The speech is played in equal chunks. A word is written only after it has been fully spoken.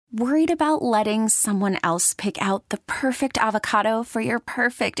Worried about letting someone else pick out the perfect avocado for your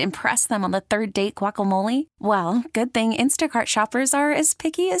perfect impress them on the third date guacamole? Well, good thing Instacart shoppers are as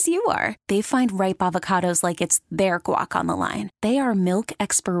picky as you are. They find ripe avocados like it's their guac on the line. They are milk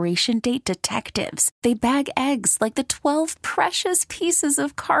expiration date detectives. They bag eggs like the 12 precious pieces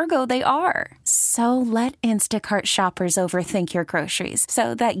of cargo they are. So let Instacart shoppers overthink your groceries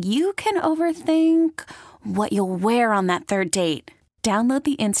so that you can overthink what you'll wear on that third date. Download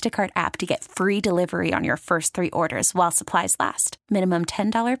the Instacart app to get free delivery on your first 3 orders while supplies last. Minimum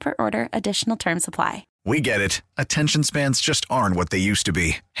 $10 per order. Additional terms apply. We get it. Attention spans just aren't what they used to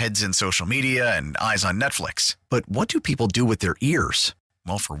be. Heads in social media and eyes on Netflix. But what do people do with their ears?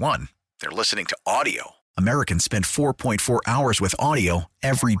 Well, for one, they're listening to audio. Americans spend 4.4 hours with audio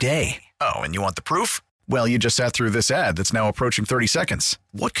every day. Oh, and you want the proof? Well, you just sat through this ad that's now approaching 30 seconds.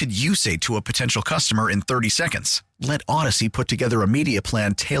 What could you say to a potential customer in 30 seconds? Let Odyssey put together a media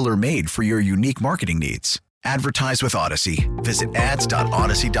plan tailor-made for your unique marketing needs. Advertise with Odyssey. Visit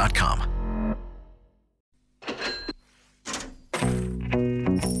ads.odyssey.com.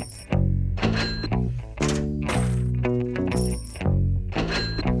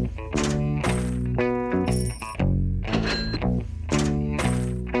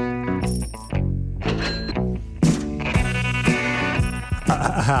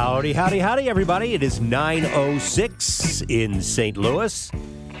 Howdy, everybody. It is 9:06 in St. Louis.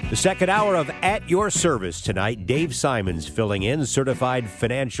 The second hour of At Your Service tonight. Dave Simons filling in, certified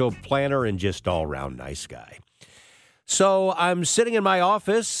financial planner and just all-around nice guy. So I'm sitting in my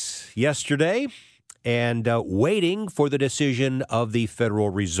office yesterday and waiting for the decision of the Federal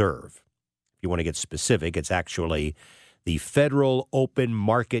Reserve. If you want to get specific, it's actually the Federal Open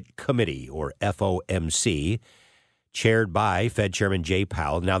Market Committee, or FOMC, chaired by Fed Chairman Jay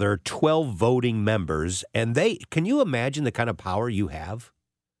Powell. Now, there are 12 voting members, and can you imagine the kind of power you have?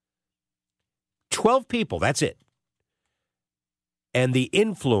 12 people, that's it. And the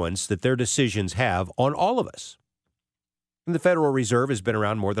influence that their decisions have on all of us. And the Federal Reserve has been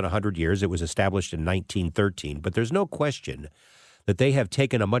around more than 100 years. It was established in 1913, but there's no question that they have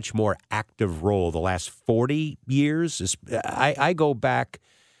taken a much more active role the last 40 years. I go back,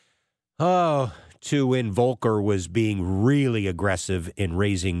 to when Volcker was being really aggressive in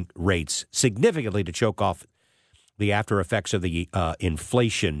raising rates significantly to choke off the after effects of the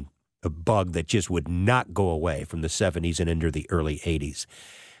inflation bug that just would not go away from the 70s and into the early 80s.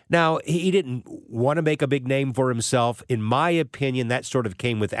 Now, he didn't want to make a big name for himself. In my opinion, that sort of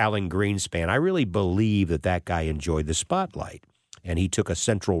came with Alan Greenspan. I really believe that guy enjoyed the spotlight, and he took a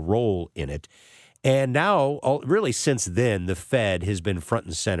central role in it. And now, really since then, the Fed has been front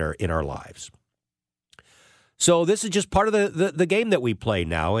and center in our lives. So this is just part of the game that we play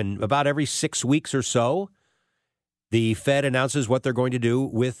now. And about every 6 weeks or so, the Fed announces what they're going to do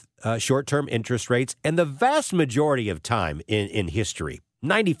with short-term interest rates. And the vast majority of time in history,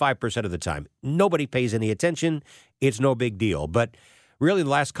 95% of the time, nobody pays any attention. It's no big deal. But really, the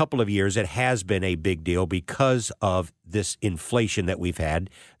last couple of years, it has been a big deal because of this inflation that we've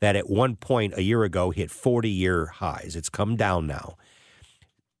had that at one point a year ago hit 40-year highs. It's come down now.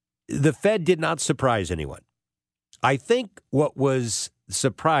 The Fed did not surprise anyone. I think what was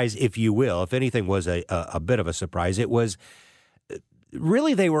surprise, if you will, if anything was a bit of a surprise, it was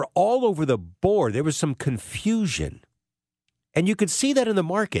really they were all over the board. There was some confusion. And you could see that in the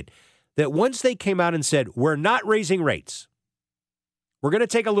market, that once they came out and said, we're not raising rates, we're going to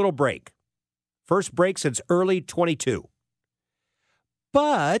take a little break. First break since early 22.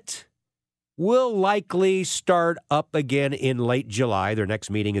 But we'll likely start up again in late July. Their next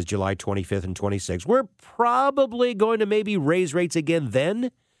meeting is July 25th and 26th. We're probably going to maybe raise rates again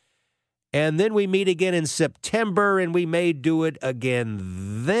then. And then we meet again in September, and we may do it again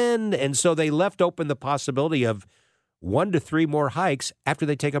then. And so they left open the possibility of 1 to 3 more hikes after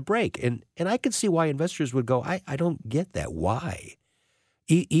they take a break. And I could see why investors would go, I don't get that. Why?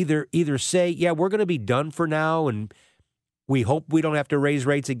 Either say, yeah, we're going to be done for now, and we hope we don't have to raise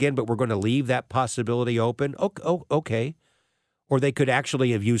rates again, but we're going to leave that possibility open. Okay. Or they could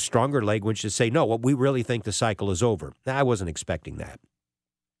actually have used stronger language to say, no, we really think the cycle is over. Now, I wasn't expecting that.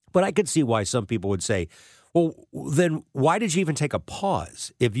 But I could see why some people would say, well, then why did you even take a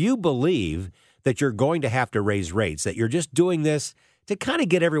pause? If you believe that you're going to have to raise rates, that you're just doing this to kind of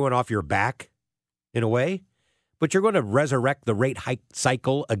get everyone off your back in a way, but you're going to resurrect the rate hike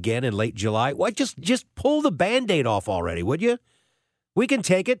cycle again in late July, why just pull the Band-Aid off already, would you? We can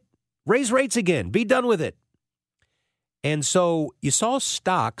take it. Raise rates again. Be done with it. And so you saw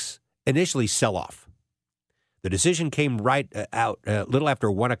stocks initially sell off. The decision came right out a little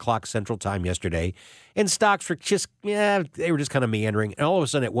after 1 o'clock Central Time yesterday, and stocks were they were just kind of meandering. And all of a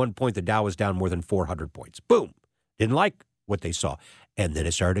sudden, at one point, the Dow was down more than 400 points. Boom. Didn't like what they saw. And then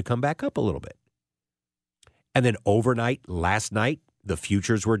it started to come back up a little bit. And then overnight, last night, the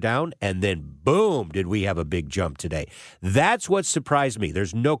futures were down, and then boom, did we have a big jump today. That's what surprised me.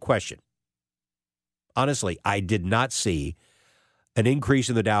 There's no question. Honestly, I did not see an increase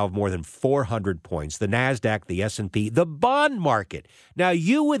in the Dow of more than 400 points, the NASDAQ, the S&P, the bond market. Now,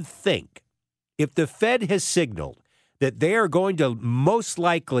 you would think if the Fed has signaled that they are going to most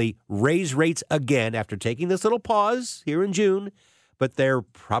likely raise rates again after taking this little pause here in June, but they're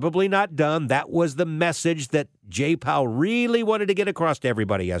probably not done. That was the message that Jay Powell really wanted to get across to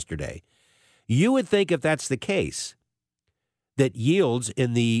everybody yesterday. You would think if that's the case, that yields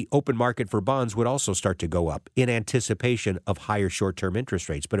in the open market for bonds would also start to go up in anticipation of higher short-term interest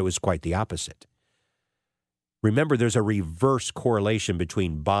rates, but it was quite the opposite. Remember, there's a reverse correlation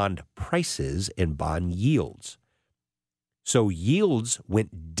between bond prices and bond yields. So yields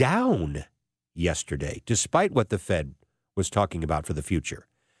went down yesterday, despite what the Fed was talking about for the future,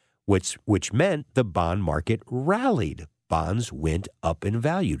 which meant the bond market rallied. Bonds went up in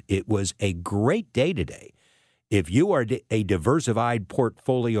value. It was a great day today. If you are a diversified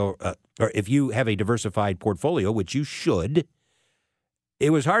portfolio, or if you have a diversified portfolio, which you should, it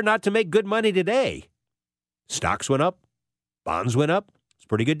was hard not to make good money today. Stocks went up, bonds went up. It's a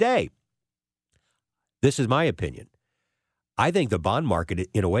pretty good day. This is my opinion. I think the bond market,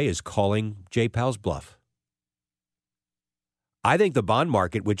 in a way, is calling Jay Powell's bluff. I think the bond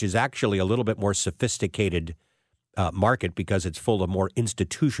market, which is actually a little bit more sophisticated market because it's full of more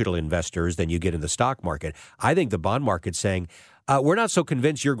institutional investors than you get in the stock market. I think the bond market's saying, we're not so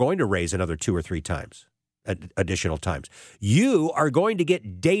convinced you're going to raise another 2 or 3 times, additional times. You are going to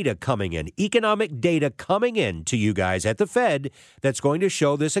get data coming in, economic data coming in to you guys at the Fed that's going to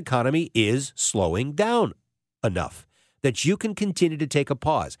show this economy is slowing down enough that you can continue to take a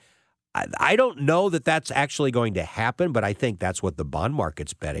pause. I don't know that that's actually going to happen, but I think that's what the bond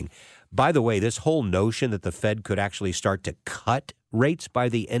market's betting. By the way, this whole notion that the Fed could actually start to cut rates by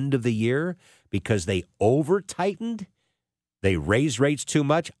the end of the year because they over-tightened, they raised rates too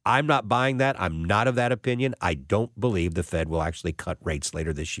much, I'm not buying that. I'm not of that opinion. I don't believe the Fed will actually cut rates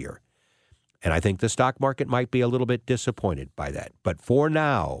later this year. And I think the stock market might be a little bit disappointed by that. But for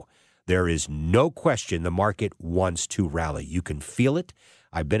now, there is no question the market wants to rally. You can feel it.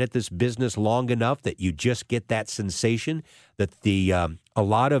 I've been at this business long enough that you just get that sensation that a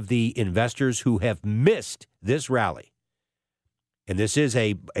lot of the investors who have missed this rally, and this is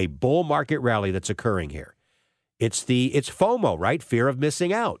a bull market rally that's occurring here. It's FOMO, right? Fear of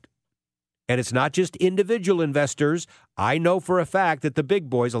missing out. And it's not just individual investors. I know for a fact that the big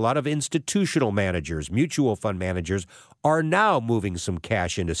boys, a lot of institutional managers, mutual fund managers, are now moving some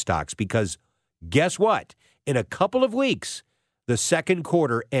cash into stocks because guess what? In a couple of weeks, the second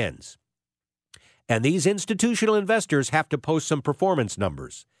quarter ends. And these institutional investors have to post some performance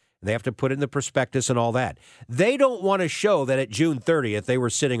numbers. They have to put in the prospectus and all that. They don't want to show that at June 30th they were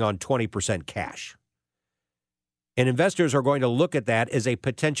sitting on 20% cash. And investors are going to look at that as a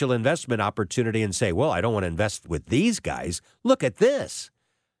potential investment opportunity and say, well, I don't want to invest with these guys. Look at this.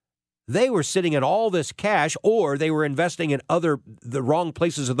 They were sitting in all this cash, or they were investing in the wrong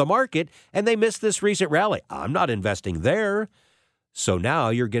places of the market, and they missed this recent rally. I'm not investing there. So now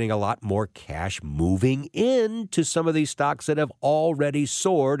you're getting a lot more cash moving into some of these stocks that have already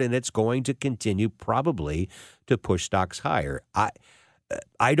soared, and it's going to continue probably to push stocks higher.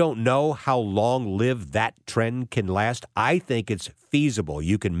 I don't know how long-lived that trend can last. I think it's feasible.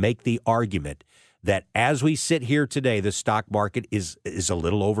 You can make the argument that as we sit here today, the stock market is a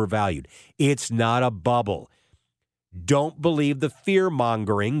little overvalued. It's not a bubble. Don't believe the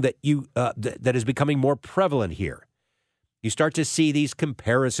fear-mongering that is becoming more prevalent here. You start to see these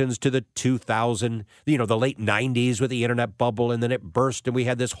comparisons to the 2000, the late 90s with the internet bubble, and then it burst, and we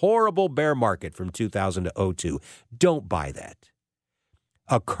had this horrible bear market from 2000 to 2002. Don't buy that.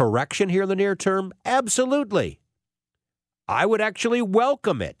 A correction here in the near term? Absolutely. I would actually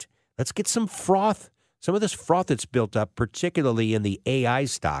welcome it. Let's get some froth, some of this froth that's built up, particularly in the AI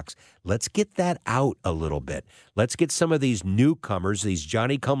stocks. Let's get that out a little bit. Let's get some of these newcomers, these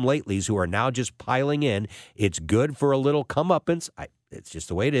Johnny-come-latelys who are now just piling in. It's good for a little comeuppance. It's just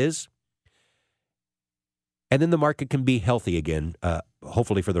the way it is. And then the market can be healthy again,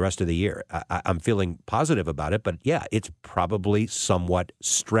 hopefully for the rest of the year. I'm feeling positive about it, but yeah, it's probably somewhat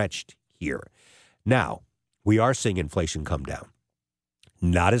stretched here. Now, we are seeing inflation come down.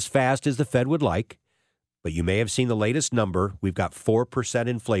 Not as fast as the Fed would like. but you may have seen the latest number. We've got 4%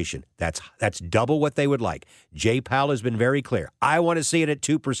 inflation. That's double what they would like. Jay Powell has been very clear. I want to see it at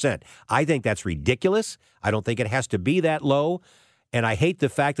 2%. I think that's ridiculous. I don't think it has to be that low. And I hate the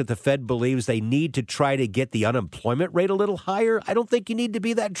fact that the Fed believes they need to try to get the unemployment rate a little higher. I don't think you need to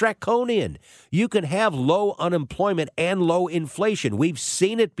be that draconian. You can have low unemployment and low inflation. We've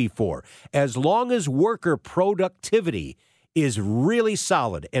seen it before. As long as worker productivity is really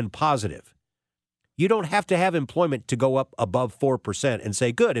solid and positive, you don't have to have employment to go up above 4% and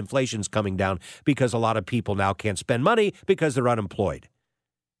say, good, inflation's coming down because a lot of people now can't spend money because they're unemployed.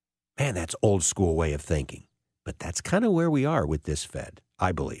 Man, that's old school way of thinking. But that's kind of where we are with this Fed,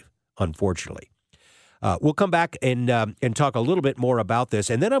 I believe, unfortunately. We'll come back and talk a little bit more about this.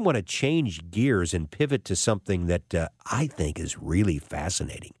 And then I'm going to change gears and pivot to something that I think is really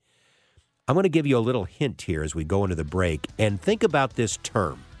fascinating. I'm going to give you a little hint here as we go into the break. And think about this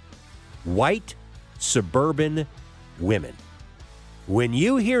term, white suburban women. When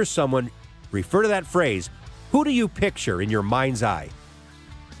you hear someone refer to that phrase, who do you picture in your mind's eye?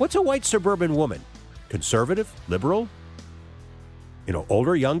 What's a white suburban woman? Conservative? Liberal?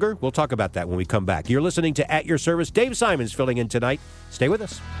 Older, younger? We'll talk about that when we come back. You're listening to At Your Service. Dave Simons filling in tonight. Stay with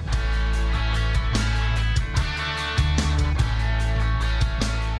us.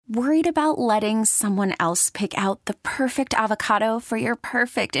 Worried about letting someone else pick out the perfect avocado for your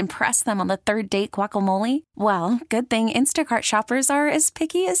perfect impress them on the third date guacamole? Well, good thing Instacart shoppers are as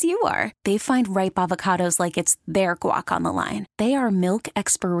picky as you are. They find ripe avocados like it's their guac on the line. They are milk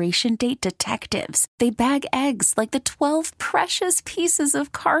expiration date detectives. They bag eggs like the 12 precious pieces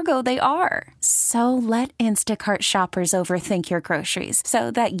of cargo they are. So let Instacart shoppers overthink your groceries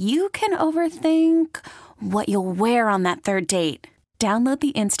so that you can overthink what you'll wear on that third date. Download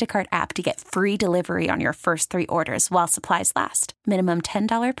the Instacart app to get free delivery on your first 3 orders while supplies last. Minimum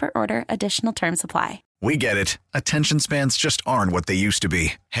 $10 per order. Additional terms apply. We get it. Attention spans just aren't what they used to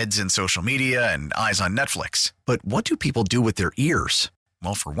be. Heads in social media and eyes on Netflix. But what do people do with their ears?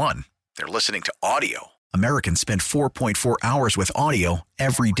 Well, for one, they're listening to audio. Americans spend 4.4 hours with audio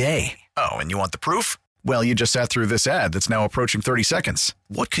every day. Oh, and you want the proof? Well, you just sat through this ad that's now approaching 30 seconds.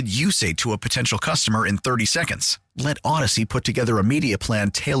 What could you say to a potential customer in 30 seconds? Let Odyssey put together a media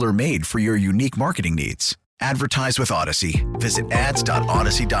plan tailor-made for your unique marketing needs. Advertise with Odyssey. Visit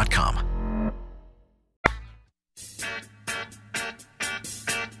ads.odyssey.com.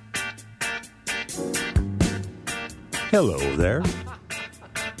 Hello there.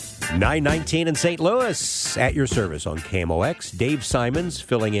 9:19 in St. Louis. At your service on KMOX. Dave Simons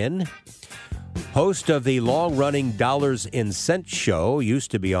filling in. Host of the long-running Dollars and Cents show, used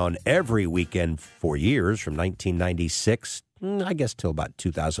to be on every weekend for years, from 1996, I guess, till about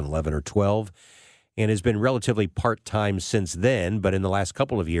 2011 or 12, and has been relatively part-time since then. But in the last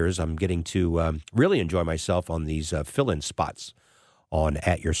couple of years, I'm getting to really enjoy myself on these fill-in spots on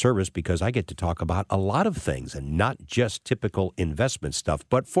At Your Service, because I get to talk about a lot of things and not just typical investment stuff.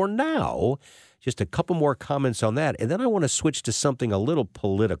 But for now, just a couple more comments on that, and then I want to switch to something a little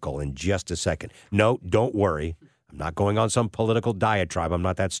political in just a second. No, don't worry. I'm not going on some political diatribe. I'm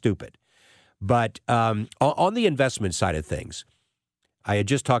not that stupid. But on the investment side of things, I had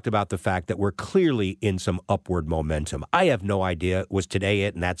just talked about the fact that we're clearly in some upward momentum. I have no idea. Was today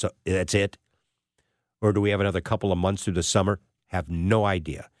it, and that's it? Or do we have another couple of months through the summer? Have no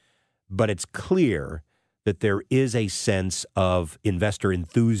idea. But it's clear that there is a sense of investor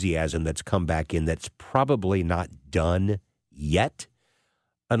enthusiasm that's come back in that's probably not done yet,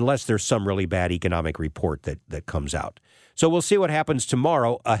 unless there's some really bad economic report that comes out. So we'll see what happens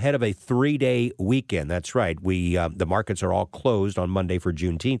tomorrow ahead of a 3-day weekend. That's right. The markets are all closed on Monday for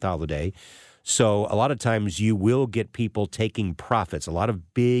Juneteenth holiday. So a lot of times you will get people taking profits, a lot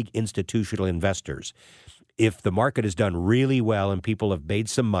of big institutional investors. If the market has done really well and people have made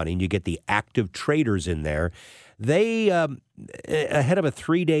some money and you get the active traders in there, they, ahead of a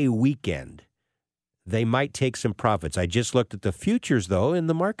 3-day weekend, they might take some profits. I just looked at the futures, though, and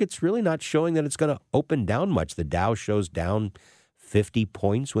the market's really not showing that it's going to open down much. The Dow shows down 50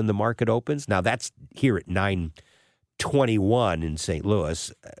 points when the market opens. Now, that's here at 9:21 in St.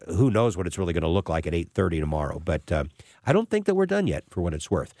 Louis. Who knows what it's really going to look like at 8:30 tomorrow. But I don't think that we're done yet, for what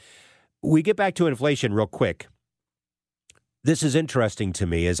it's worth. We get back to inflation real quick. This is interesting to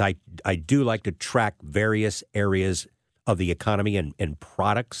me, as I do like to track various areas of the economy and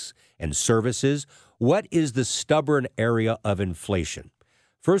products and services. What is the stubborn area of inflation?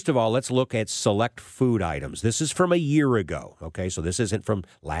 First of all, let's look at select food items. This is from a year ago, okay? So this isn't from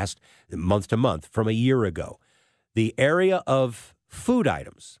last month to month, from a year ago. The area of food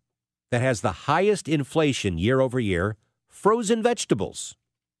items that has the highest inflation year over year, frozen vegetables.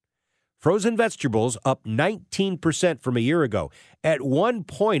 Frozen vegetables up 19% from a year ago. At one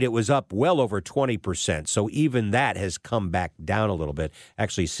point, it was up well over 20%. So even that has come back down a little bit.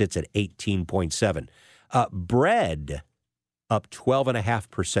 Actually sits at 18.7. Bread up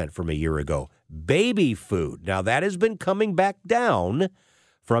 12.5% from a year ago. Baby food. Now, that has been coming back down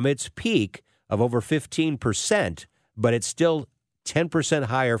from its peak of over 15%, but it's still 10%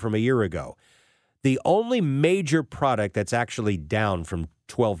 higher from a year ago. The only major product that's actually down from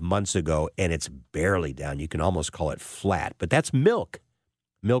 12 months ago, and it's barely down, you can almost call it flat, but that's milk.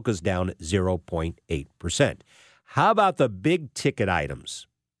 Milk is down 0.8%. How about the big ticket items?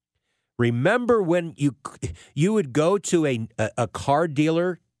 Remember when you would go to a car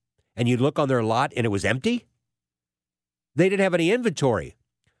dealer and you'd look on their lot and it was empty? They didn't have any inventory.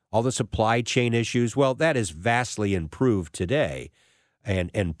 All the supply chain issues, well, that is vastly improved today,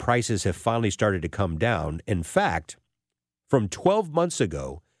 and prices have finally started to come down. In fact, from 12 months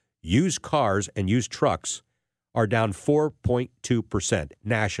ago, used cars and used trucks are down 4.2%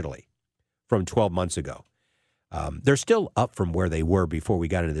 nationally from 12 months ago. They're still up from where they were before we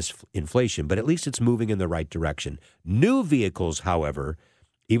got into this inflation, but at least it's moving in the right direction. New vehicles, however,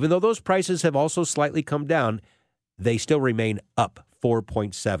 even though those prices have also slightly come down, they still remain up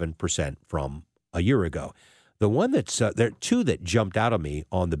 4.7% from a year ago. The one that's, there are two that jumped out of me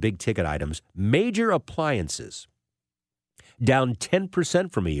on the big ticket items. Major appliances, down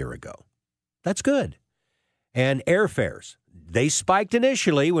 10% from a year ago. That's good. And airfares, they spiked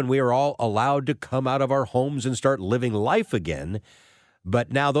initially when we were all allowed to come out of our homes and start living life again.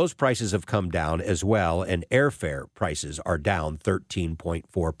 But now those prices have come down as well, and airfare prices are down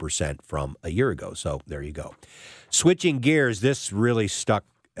 13.4% from a year ago. So there you go. Switching gears, this really stuck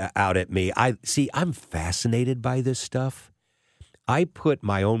out at me. I'm fascinated by this stuff. I put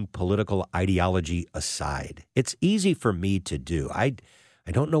my own political ideology aside. It's easy for me to do. I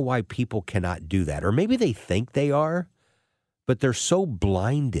don't know why people cannot do that. Or maybe they think they are, but they're so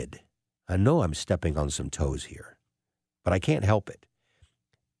blinded. I know I'm stepping on some toes here, but I can't help it.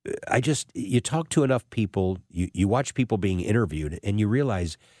 You talk to enough people, you watch people being interviewed, and you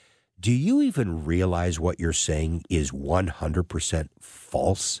realize, do you even realize what you're saying is 100%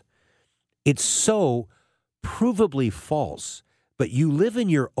 false? It's so provably false, but you live in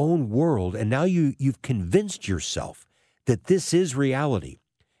your own world, and now you've convinced yourself that this is reality.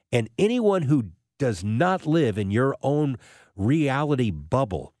 And anyone who does not live in your own reality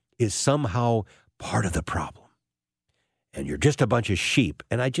bubble is somehow part of the problem. And you're just a bunch of sheep.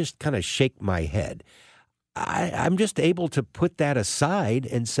 And I just kind of shake my head. I'm just able to put that aside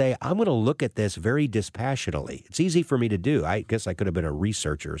and say, I'm going to look at this very dispassionately. It's easy for me to do. I guess I could have been a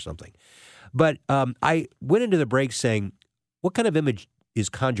researcher or something. But I went into the break saying, what kind of image is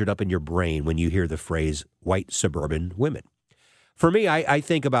conjured up in your brain when you hear the phrase white suburban women? For me, I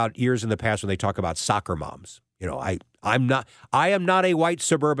think about years in the past when they talk about soccer moms. You know, I am not a white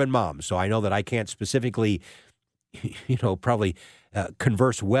suburban mom, so I know that I can't specifically, probably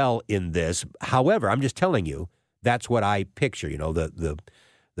converse well in this. However, I'm just telling you, that's what I picture.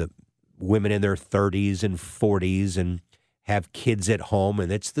 The women in their 30s and 40s and have kids at home,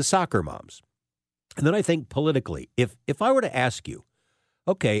 and it's the soccer moms. And then I think politically, if I were to ask you,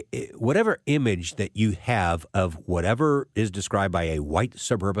 okay, whatever image that you have of whatever is described by a white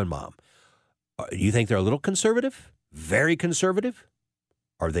suburban mom, do you think they're a little conservative? Very conservative?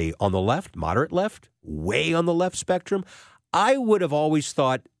 Are they on the left, moderate left, way on the left spectrum? I would have always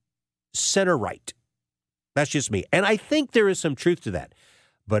thought center right. That's just me. And I think there is some truth to that.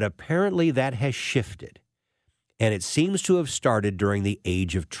 But apparently that has shifted. And it seems to have started during the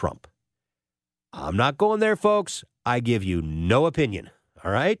age of Trump. I'm not going there, folks. I give you no opinion.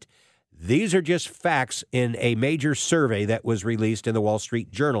 All right? These are just facts in a major survey that was released in the Wall Street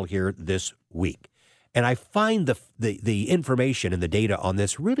Journal here this week. And I find the information and the data on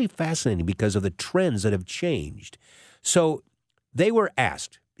this really fascinating because of the trends that have changed. So they were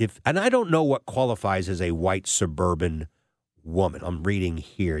asked and I don't know what qualifies as a white suburban woman. I'm reading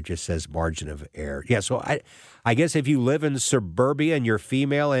here. It just says margin of error. Yeah, so I guess if you live in suburbia and you're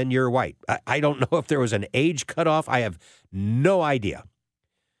female and you're white, I don't know if there was an age cutoff. I have no idea.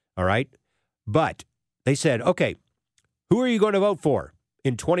 All right? But they said, okay, who are you going to vote for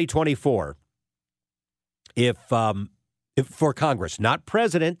in 2024 if for Congress, not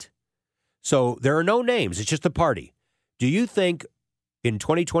president? So there are no names. It's just a party. Do you think in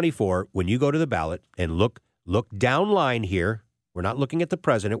 2024, when you go to the ballot and look down line here, we're not looking at the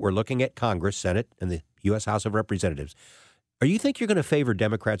president, we're looking at Congress, Senate, and the U.S. House of Representatives, or you think you're going to favor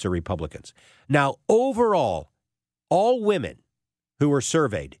Democrats or Republicans? Now, overall, all women who were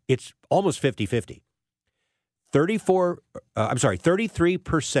surveyed, it's almost 50-50.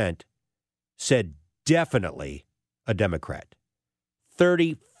 33% said definitely a Democrat.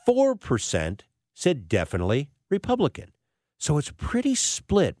 34% said definitely Republican. So it's pretty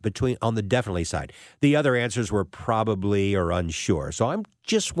split on the definitely side. The other answers were probably or unsure. So I'm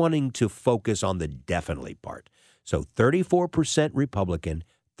just wanting to focus on the definitely part. So 34% Republican,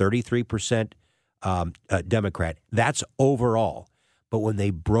 33% Democrat. That's overall. But when they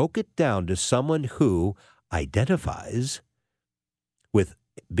broke it down to someone who identifies with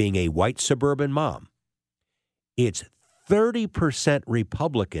being a white suburban mom, it's 30%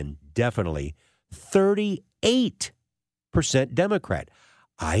 Republican, definitely, 38% Democrat.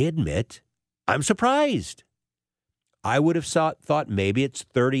 I admit, I'm surprised. I would have thought maybe it's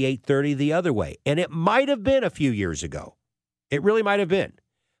 38-30 the other way. And it might have been a few years ago. It really might have been.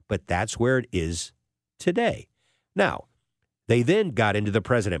 But that's where it is today. Now, they then got into the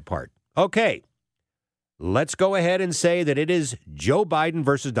president part. Okay, let's go ahead and say that it is Joe Biden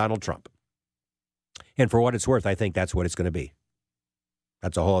versus Donald Trump. And for what it's worth, I think that's what it's going to be.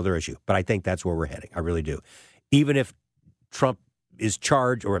 That's a whole other issue. But I think that's where we're heading. I really do. Even if Trump is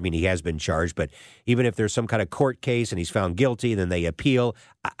charged, or he has been charged, but even if there's some kind of court case and he's found guilty and then they appeal,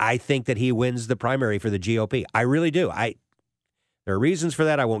 I think that he wins the primary for the GOP. I really do. There are reasons for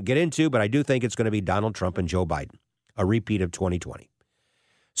that I won't get into, but I do think it's going to be Donald Trump and Joe Biden, a repeat of 2020.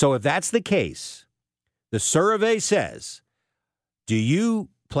 So if that's the case, the survey says, do you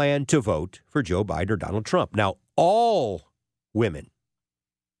plan to vote for Joe Biden or Donald Trump? Now, all women,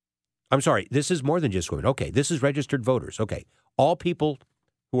 I'm sorry, this is more than just women. Okay, this is registered voters. Okay, all people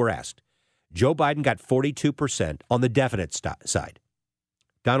who were asked. Joe Biden got 42% on the definite side.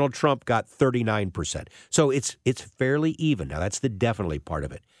 Donald Trump got 39%. So it's fairly even. Now, that's the definitely part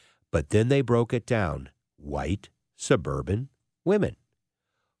of it. But then they broke it down. White, suburban women.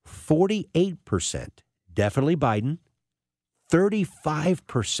 48% definitely Biden.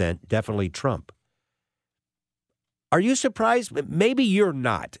 35% definitely Trump. Are you surprised? Maybe you're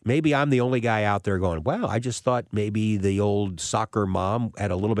not. Maybe I'm the only guy out there going, wow, I just thought maybe the old soccer mom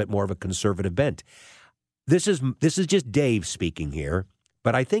had a little bit more of a conservative bent. This is just Dave speaking here,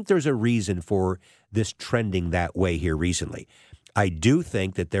 but I think there's a reason for this trending that way here recently. I do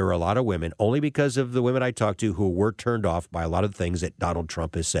think that there are a lot of women, only because of the women I talked to, who were turned off by a lot of things that Donald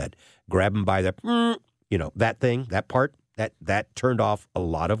Trump has said. Grab them by the, that thing, that part, that turned off a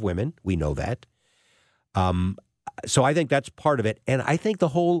lot of women. We know that. So I think that's part of it. And I think the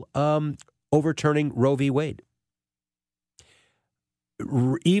whole overturning Roe v. Wade.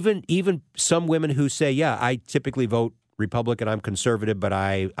 Even some women who say, yeah, I typically vote Republican, I'm conservative, but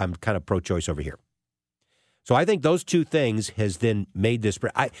I'm kind of pro-choice over here. So I think those two things has then made this.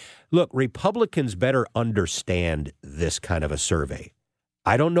 Look, Republicans better understand this kind of a survey.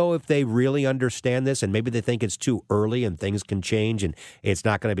 I don't know if they really understand this, and maybe they think it's too early and things can change and it's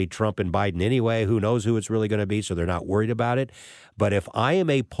not going to be Trump and Biden anyway. Who knows who it's really going to be, so they're not worried about it. But if I am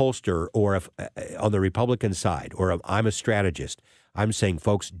a pollster or if on the Republican side or if I'm a strategist, I'm saying,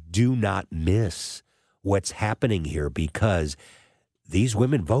 folks, do not miss what's happening here because these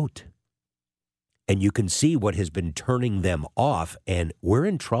women vote. And you can see what has been turning them off, and we're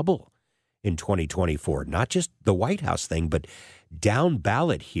in trouble in 2024. Not just the White House thing, but down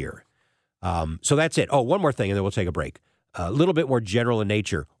ballot here. So that's it. Oh, one more thing, and then we'll take a break. A little bit more general in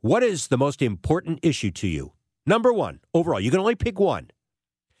nature. What is the most important issue to you? Number one, overall. You can only pick one.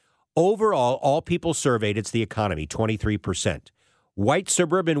 Overall, all people surveyed, it's the economy, 23%. White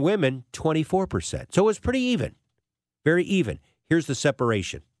suburban women, 24%. So it's pretty even. Very even. Here's the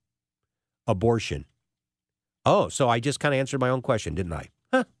separation. Abortion. Oh, so I just kind of answered my own question, didn't I?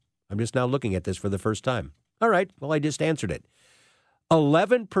 I'm just now looking at this for the first time. All right, well, I just answered it.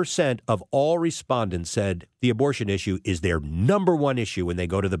 11% of all respondents said the abortion issue is their number one issue when they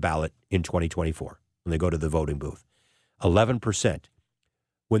go to the ballot in 2024, when they go to the voting booth. 11%.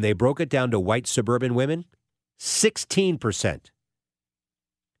 When they broke it down to white suburban women, 16%.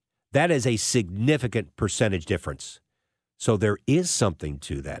 That is a significant percentage difference. So there is something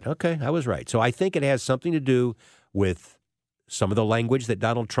to that. Okay, I was right. So I think it has something to do with some of the language that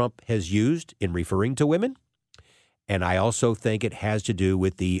Donald Trump has used in referring to women. And I also think it has to do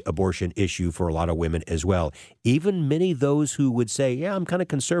with the abortion issue for a lot of women as well. Even many of those who would say, yeah, I'm kind of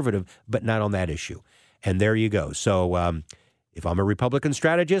conservative, but not on that issue. And there you go. So if I'm a Republican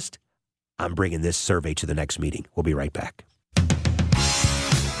strategist, I'm bringing this survey to the next meeting. We'll be right back.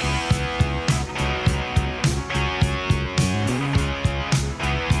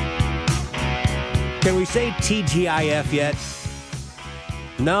 Can we say TGIF yet?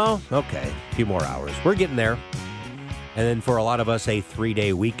 No? Okay. A few more hours. We're getting there. And then for a lot of us, a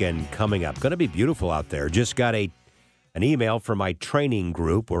 3-day weekend coming up. Going to be beautiful out there. Just got a an email from my training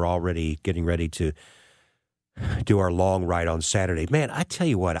group. We're already getting ready to do our long ride on Saturday. Man, I tell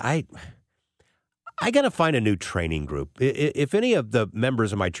you what, I got to find a new training group. If any of the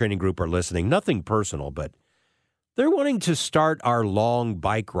members of my training group are listening, nothing personal, but they're wanting to start our long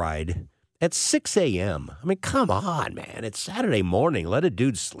bike ride at 6 a.m. I mean, come on, man. It's Saturday morning. Let a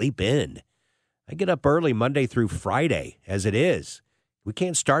dude sleep in. I get up early Monday through Friday, as it is. We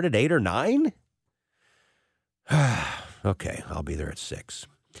can't start at 8 or 9? Okay, I'll be there at 6.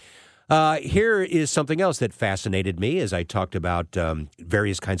 Here is something else that fascinated me as I talked about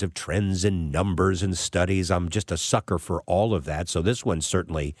various kinds of trends and numbers and studies. I'm just a sucker for all of that. So this one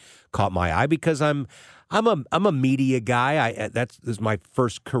certainly caught my eye because I'm a media guy. This is my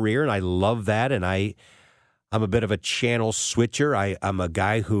first career, and I love that. And I'm a bit of a channel switcher. I'm a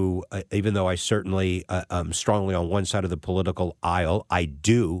guy who, even though I certainly am strongly on one side of the political aisle, I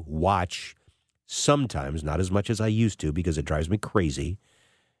do watch sometimes, not as much as I used to because it drives me crazy.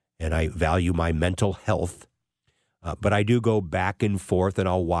 And I value my mental health. But I do go back and forth, and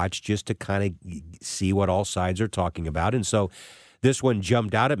I'll watch just to kind of see what all sides are talking about. And so this one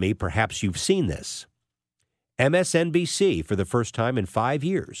jumped out at me. Perhaps you've seen this. MSNBC, for the first time in 5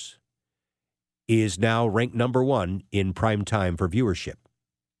 years, is now ranked number 1 in prime time for viewership.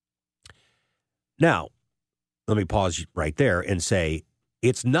 Now, let me pause right there and say,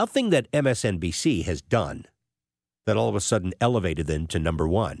 it's nothing that MSNBC has done that all of a sudden elevated them to number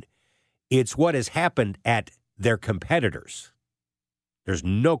 1. It's what has happened at their competitors. There's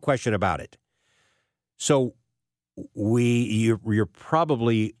no question about it. So you're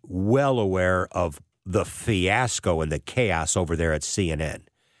probably well aware of the fiasco and the chaos over there at CNN.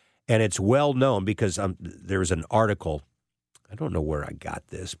 And it's well known because there's an article, I don't know where I got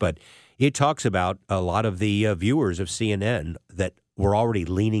this, but it talks about a lot of the viewers of CNN that were already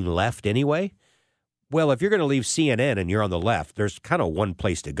leaning left anyway. Well, if you're going to leave CNN and you're on the left, there's kind of one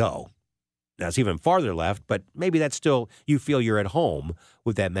place to go. Now, it's even farther left, but maybe that's still, you feel you're at home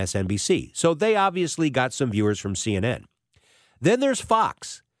with that MSNBC. So they obviously got some viewers from CNN. Then there's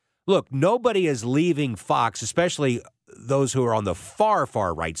Fox. Look, nobody is leaving Fox, especially those who are on the far,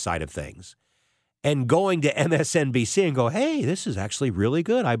 far right side of things, and going to MSNBC and go, hey, this is actually really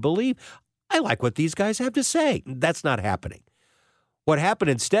good. I like what these guys have to say. That's not happening. What happened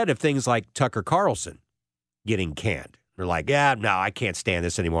instead of things like Tucker Carlson getting canned? They're like, yeah, no, I can't stand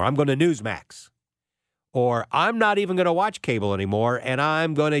this anymore. I'm going to Newsmax. Or I'm not even going to watch cable anymore, and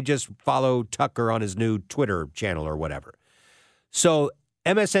I'm going to just follow Tucker on his new Twitter channel or whatever. So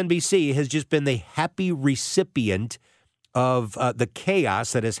MSNBC has just been the happy recipient of the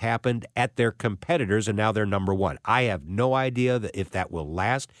chaos that has happened at their competitors, and now they're number 1. I have no idea if that will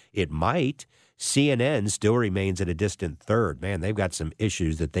last. It might. CNN still remains at a distant third. Man, they've got some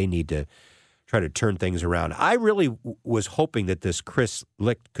issues that they need to try to turn things around. I really was hoping that this Chris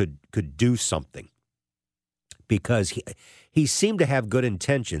Licht could do something because he seemed to have good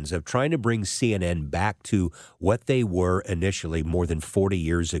intentions of trying to bring CNN back to what they were initially more than 40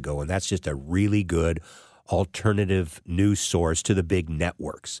 years ago, and that's just a really good alternative news source to the big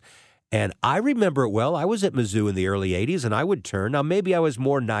networks. And I remember it well. I was at Mizzou in the early 80s, and I would turn. Now, maybe I was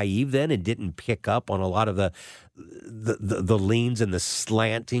more naive then and didn't pick up on a lot of the leans and the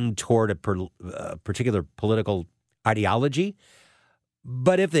slanting toward a particular political ideology.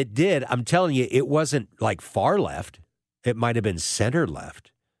 But if it did, I'm telling you, it wasn't like far left. It might have been center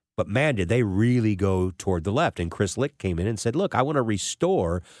left. But, man, did they really go toward the left. And Chris Licht came in and said, look, I want to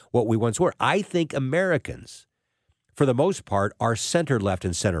restore what we once were. I think Americans, for the most part, are center left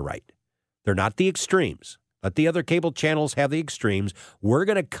and center right. They're not the extremes. Let the other cable channels have the extremes. We're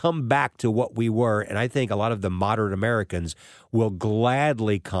going to come back to what we were, and I think a lot of the moderate Americans will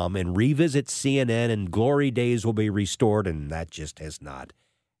gladly come and revisit CNN, and glory days will be restored, and that just has not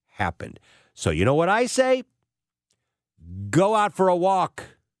happened. So you know what I say? Go out for a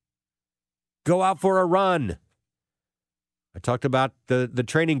walk. Go out for a run. I talked about the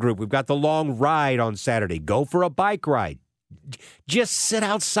training group. We've got the long ride on Saturday. Go for a bike ride. Just sit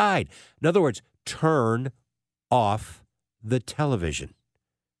outside. In other words, turn off the television.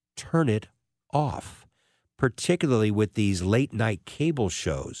 Turn it off, particularly with these late-night cable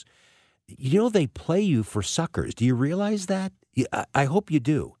shows. You know, they play you for suckers. Do you realize that? I hope you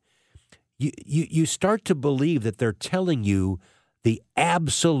do. You start to believe that they're telling you the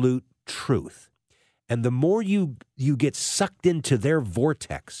absolute truth. And the more you get sucked into their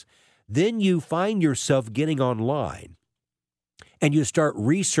vortex, then you find yourself getting online And you start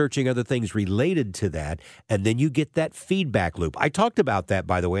researching other things related to that, and then you get that feedback loop. I talked about that,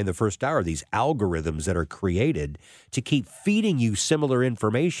 by the way, in the first hour, these algorithms that are created to keep feeding you similar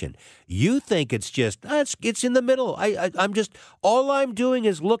information. You think it's just, it's in the middle. I'm just, all I'm doing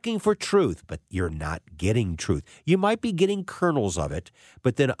is looking for truth, but you're not getting truth. You might be getting kernels of it,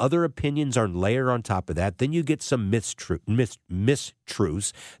 but then other opinions are layered on top of that. Then you get some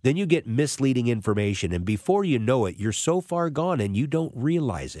mistruths. Then you get misleading information, and before you know it, you're so far gone and you don't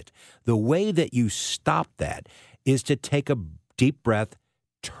realize it. The way that you stop that is to take a deep breath,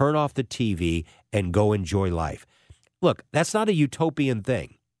 turn off the TV, and go enjoy life. Look, that's not a utopian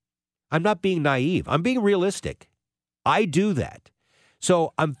thing. I'm not being naive. I'm being realistic. I do that.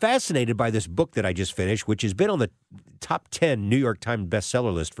 So I'm fascinated by this book that I just finished, which has been on the top 10 New York Times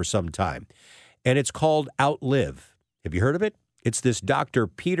bestseller list for some time. And it's called Outlive. Have you heard of it? It's this Dr.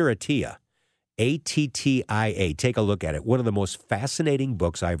 Peter Attia. Attia. Take a look at it. One of the most fascinating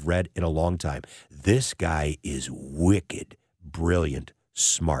books I've read in a long time. This guy is wicked, brilliant,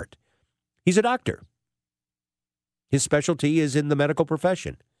 smart. He's a doctor. His specialty is in the medical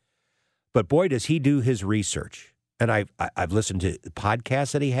profession. But boy, does he do his research. And I've listened to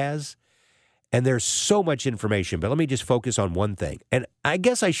podcasts that he has, and there's so much information. But let me just focus on one thing. And I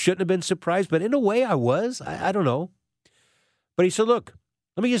guess I shouldn't have been surprised, but in a way I was. I don't know. But he said, look,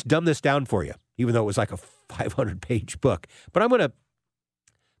 let me just dumb this down for you, even though it was like a 500-page book. But I'm going to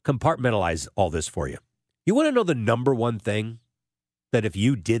compartmentalize all this for you. You want to know the number one thing that if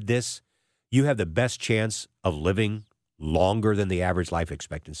you did this, you have the best chance of living longer than the average life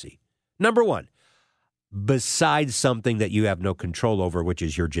expectancy? Number one, besides something that you have no control over, which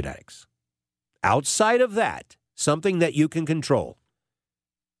is your genetics. Outside of that, something that you can control,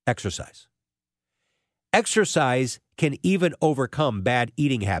 exercise. Exercise can even overcome bad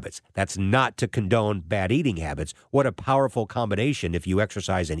eating habits. That's not to condone bad eating habits. What a powerful combination if you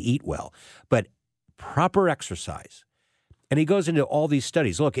exercise and eat well. But proper exercise. And he goes into all these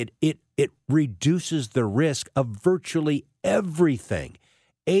studies. Look, it reduces the risk of virtually everything.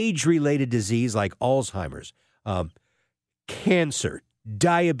 Age-related disease like Alzheimer's, cancer,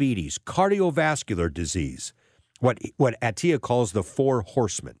 diabetes, cardiovascular disease, what Attia calls the four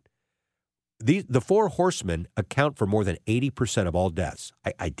horsemen. The four horsemen account for more than 80% of all deaths.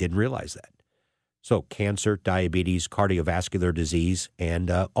 I didn't realize that. So cancer, diabetes, cardiovascular disease, and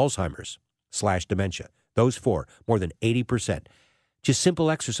Alzheimer's / dementia. Those four, more than 80%. Just simple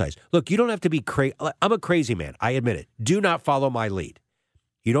exercise. Look, you don't have to be crazy. I'm a crazy man. I admit it. Do not follow my lead.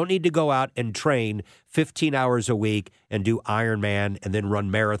 You don't need to go out and train 15 hours a week and do Ironman and then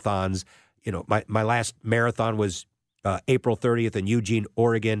run marathons. You know, my last marathon was April 30th in Eugene,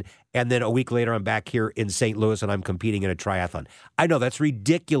 Oregon, and then a week later I'm back here in St. Louis and I'm competing in a triathlon. I know that's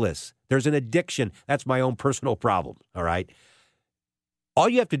ridiculous. There's an addiction. That's my own personal problem, all right? All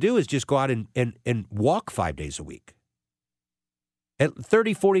you have to do is just go out and walk 5 days a week. At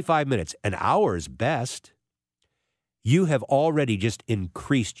 30, 45 minutes, an hour is best. You have already just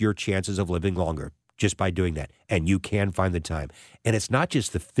increased your chances of living longer just by doing that, and you can find the time. And it's not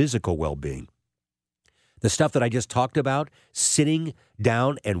just the physical well-being. The stuff that I just talked about, sitting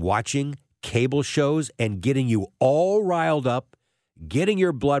down and watching cable shows and getting you all riled up, getting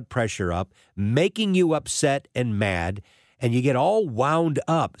your blood pressure up, making you upset and mad, and you get all wound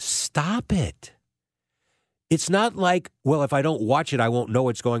up. Stop it. It's not like, well, if I don't watch it, I won't know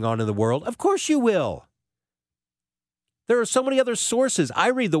what's going on in the world. Of course you will. There are so many other sources. I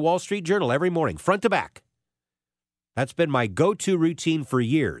read the Wall Street Journal every morning, front to back. That's been my go-to routine for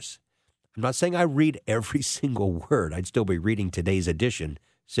years. I'm not saying I read every single word. I'd still be reading today's edition,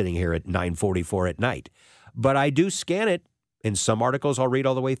 sitting here at 9:44 at night. But I do scan it. In some articles, I'll read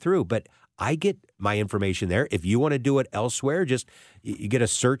all the way through. But I get my information there. If you want to do it elsewhere, just you get a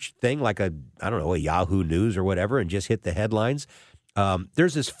search thing like a Yahoo News or whatever, and just hit the headlines.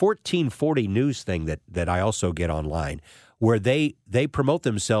 There's this 1440 news thing that I also get online, where they promote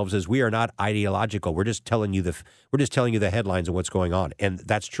themselves as we are not ideological. We're just telling you the headlines of what's going on, and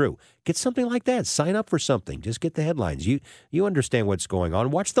that's true. Get something like that. Sign up for something. Just get the headlines. You understand what's going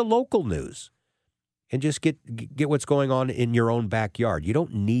on. Watch the local news, and just get what's going on in your own backyard. You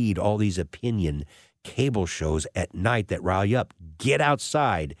don't need all these opinion cable shows at night that rile you up. Get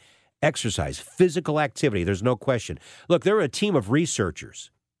outside. Exercise, physical activity, there's no question. Look, there are a team of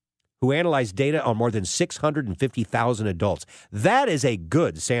researchers who analyzed data on more than 650,000 adults. That is a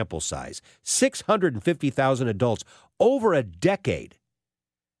good sample size. 650,000 adults over a decade.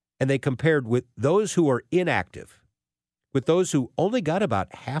 And they compared with those who are inactive, with those who only got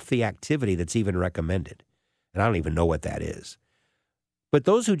about half the activity that's even recommended. And I don't even know what that is. But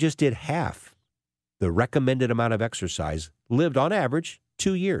those who just did half the recommended amount of exercise lived on average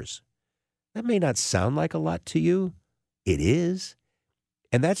 2 years. That may not sound like a lot to you. It is.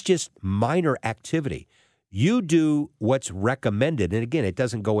 And that's just minor activity. You do what's recommended. And again, it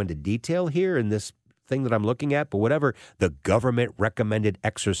doesn't go into detail here in this thing that I'm looking at, but whatever the government recommended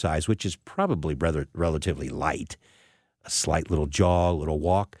exercise, which is probably rather relatively light, a slight little jog, a little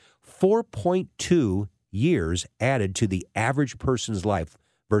walk, 4.2 years added to the average person's life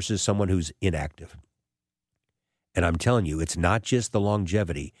versus someone who's inactive. And I'm telling you, it's not just the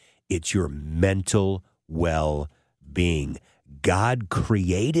longevity, it's your mental well-being. God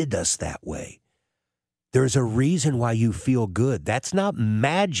created us that way. There's a reason why you feel good. That's not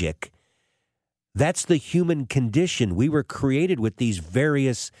magic. That's the human condition. We were created with these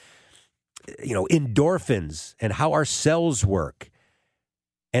various, endorphins and how our cells work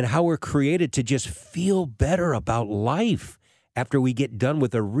and how we're created to just feel better about life after we get done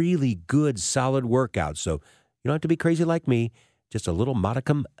with a really good, solid workout. So you don't have to be crazy like me, just a little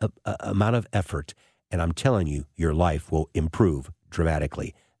modicum amount of effort. And I'm telling you, your life will improve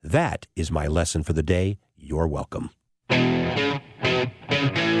dramatically. That is my lesson for the day. You're welcome.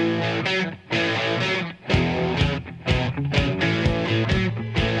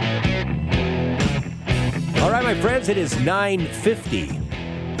 All right, my friends, it is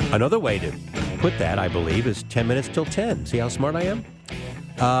 9:50. Another way to put that, I believe, is 10 minutes till 10. See how smart I am?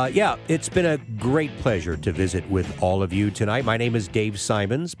 It's been a great pleasure to visit with all of you tonight. My name is Dave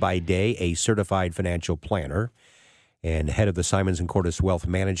Simons, by day a certified financial planner and head of the Simons & Cordes Wealth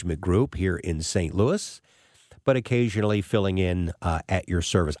Management Group here in St. Louis, but occasionally filling in at your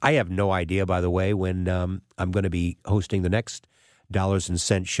service. I have no idea, by the way, when I'm going to be hosting the next Dollars and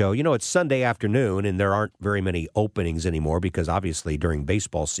Cents show. It's Sunday afternoon, and there aren't very many openings anymore because obviously during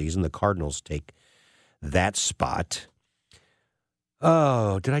baseball season, the Cardinals take that spot.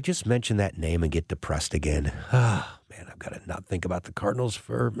 Oh, did I just mention that name and get depressed again? Oh, man, I've got to not think about the Cardinals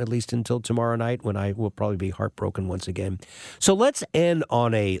for at least until tomorrow night when I will probably be heartbroken once again. So let's end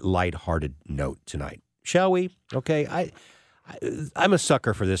on a lighthearted note tonight, shall we? Okay, I'm a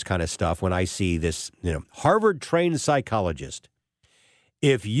sucker for this kind of stuff when I see this, Harvard-trained psychologist.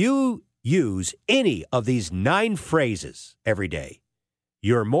 If you use any of these 9 phrases every day,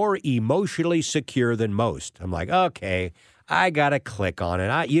 you're more emotionally secure than most. I'm like, okay, I got to click on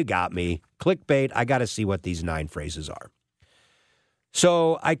it. You got me. Clickbait. I got to see what these 9 phrases are.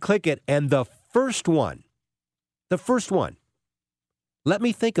 So I click it, and the first one, let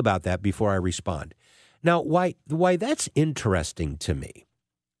me think about that before I respond. Now, why that's interesting to me,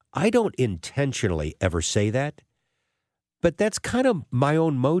 I don't intentionally ever say that, but that's kind of my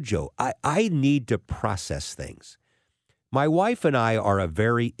own mojo. I need to process things. My wife and I are a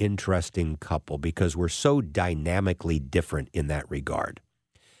very interesting couple because we're so dynamically different in that regard.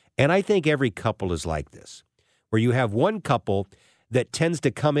 And I think every couple is like this, where you have one couple that tends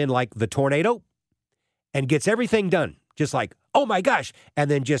to come in like the tornado and gets everything done, just like, oh my gosh,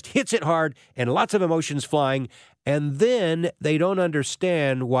 and then just hits it hard and lots of emotions flying. And then they don't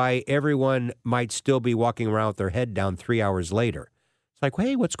understand why everyone might still be walking around with their head down 3 hours later. It's like,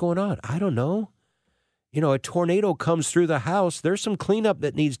 hey, what's going on? I don't know. A tornado comes through the house. There's some cleanup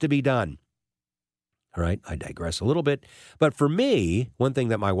that needs to be done. All right, I digress a little bit. But for me, one thing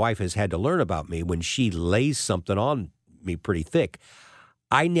that my wife has had to learn about me when she lays something on me pretty thick,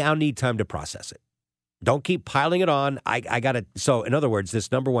 I now need time to process it. Don't keep piling it on. I got to. So in other words,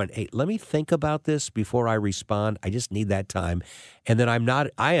 this number one, hey, let me think about this before I respond. I just need that time. And then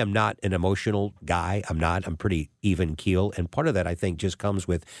I am not an emotional guy. I'm pretty even keel. And part of that, I think, just comes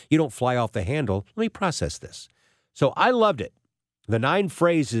with, you don't fly off the handle. Let me process this. So I loved it. The 9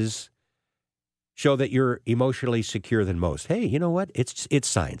 phrases show that you're emotionally secure than most. Hey, you know what? It's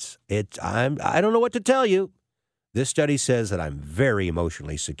science. I don't know what to tell you. This study says that I'm very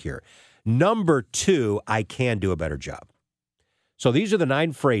emotionally secure. Number 2, I can do a better job. So these are the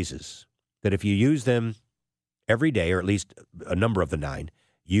 9 phrases that if you use them every day, or at least a number of the 9,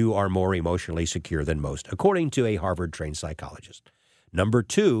 you are more emotionally secure than most, according to a Harvard-trained psychologist. Number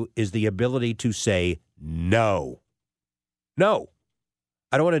 2 is the ability to say no. No,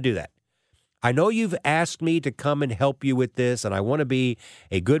 I don't want to do that. I know you've asked me to come and help you with this, and I want to be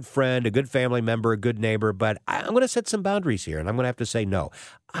a good friend, a good family member, a good neighbor, but I'm going to set some boundaries here, and I'm going to have to say no.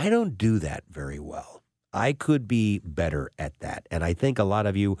 I don't do that very well. I could be better at that, and I think a lot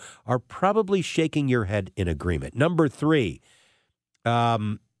of you are probably shaking your head in agreement. Number 3,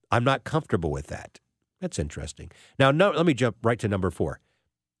 I'm not comfortable with that. That's interesting. Now, let me jump right to number 4.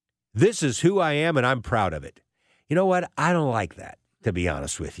 This is who I am, and I'm proud of it. You know what? I don't like that, to be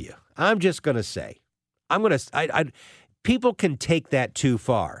honest with you. I'm just going to say, people can take that too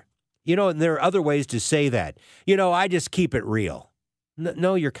far. And there are other ways to say that. I just keep it real.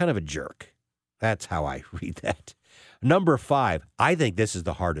 No, you're kind of a jerk. That's how I read that. Number 5, I think this is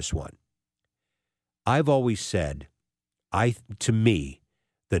the hardest one. I've always said, to me,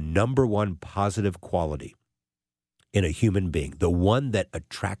 the number one positive quality in a human being, the one that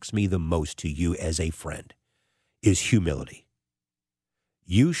attracts me the most to you as a friend, is humility.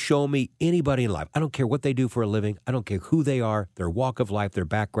 You show me anybody in life, I don't care what they do for a living, I don't care who they are, their walk of life, their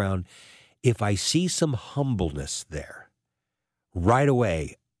background. If I see some humbleness there, right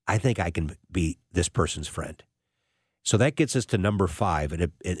away, I think I can be this person's friend. So that gets us to number 5,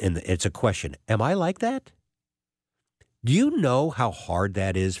 and it's a question. Am I like that? Do you know how hard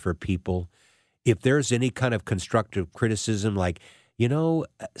that is for people? If there's any kind of constructive criticism, like,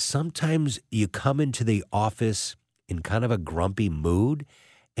 sometimes you come into the office in kind of a grumpy mood,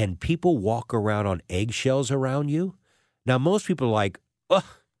 and people walk around on eggshells around you. Now, most people are like,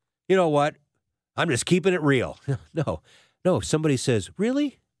 oh, you know what? I'm just keeping it real. No. If somebody says,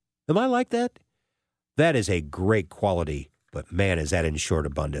 really? Am I like that? That is a great quality, but man, is that in short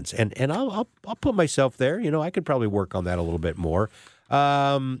abundance. And I'll put myself there. I could probably work on that a little bit more. Did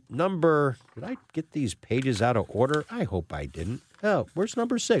I get these pages out of order? I hope I didn't. Oh, where's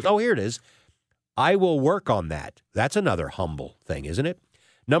number 6? Oh, here it is. I will work on that. That's another humble thing, isn't it?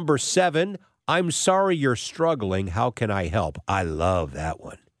 Number 7, I'm sorry you're struggling. How can I help? I love that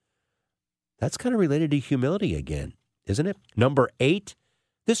one. That's kind of related to humility again, isn't it? Number 8,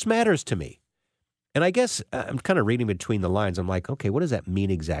 this matters to me. And I guess I'm kind of reading between the lines. I'm like, okay, what does that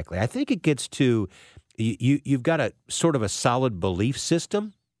mean exactly? I think it gets to you've got a sort of a solid belief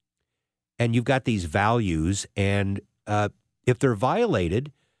system, and you've got these values, and if they're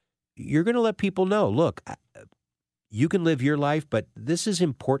violated, you're going to let people know, look, you can live your life, but this is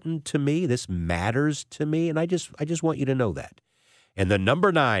important to me. This matters to me, and I just want you to know that. And the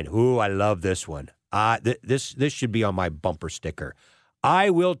number 9, ooh, I love this one. This should be on my bumper sticker. I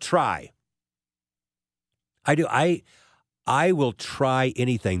will try. I do. I will try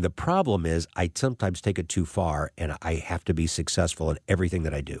anything. The problem is I sometimes take it too far, and I have to be successful in everything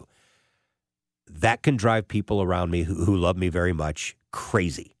that I do. That can drive people around me who love me very much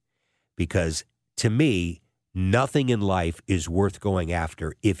crazy, because to me, nothing in life is worth going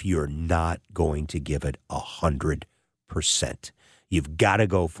after if you're not going to give it 100%. You've got to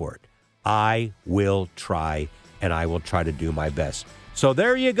go for it. I will try, and I will try to do my best. So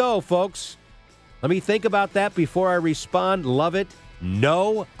there you go, folks. Let me think about that before I respond. Love it.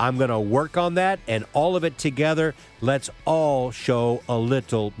 No, I'm going to work on that, and all of it together. Let's all show a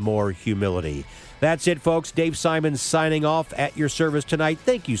little more humility. That's it, folks. Dave Simon signing off at your service tonight.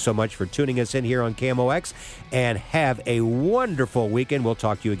 Thank you so much for tuning us in here on KMOX, and have a wonderful weekend. We'll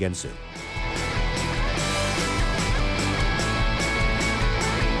talk to you again soon.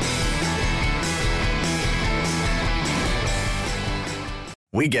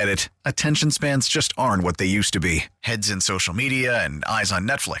 We get it. Attention spans just aren't what they used to be. Heads in social media and eyes on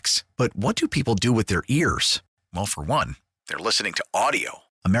Netflix. But what do people do with their ears? Well, for one, they're listening to audio.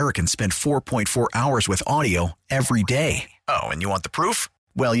 Americans spend 4.4 hours with audio every day. Oh, and you want the proof?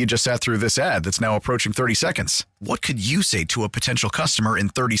 Well, you just sat through this ad that's now approaching 30 seconds. What could you say to a potential customer in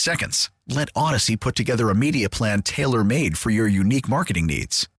 30 seconds? Let Odyssey put together a media plan tailor-made for your unique marketing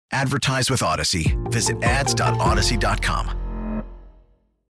needs. Advertise with Odyssey. Visit ads.odyssey.com.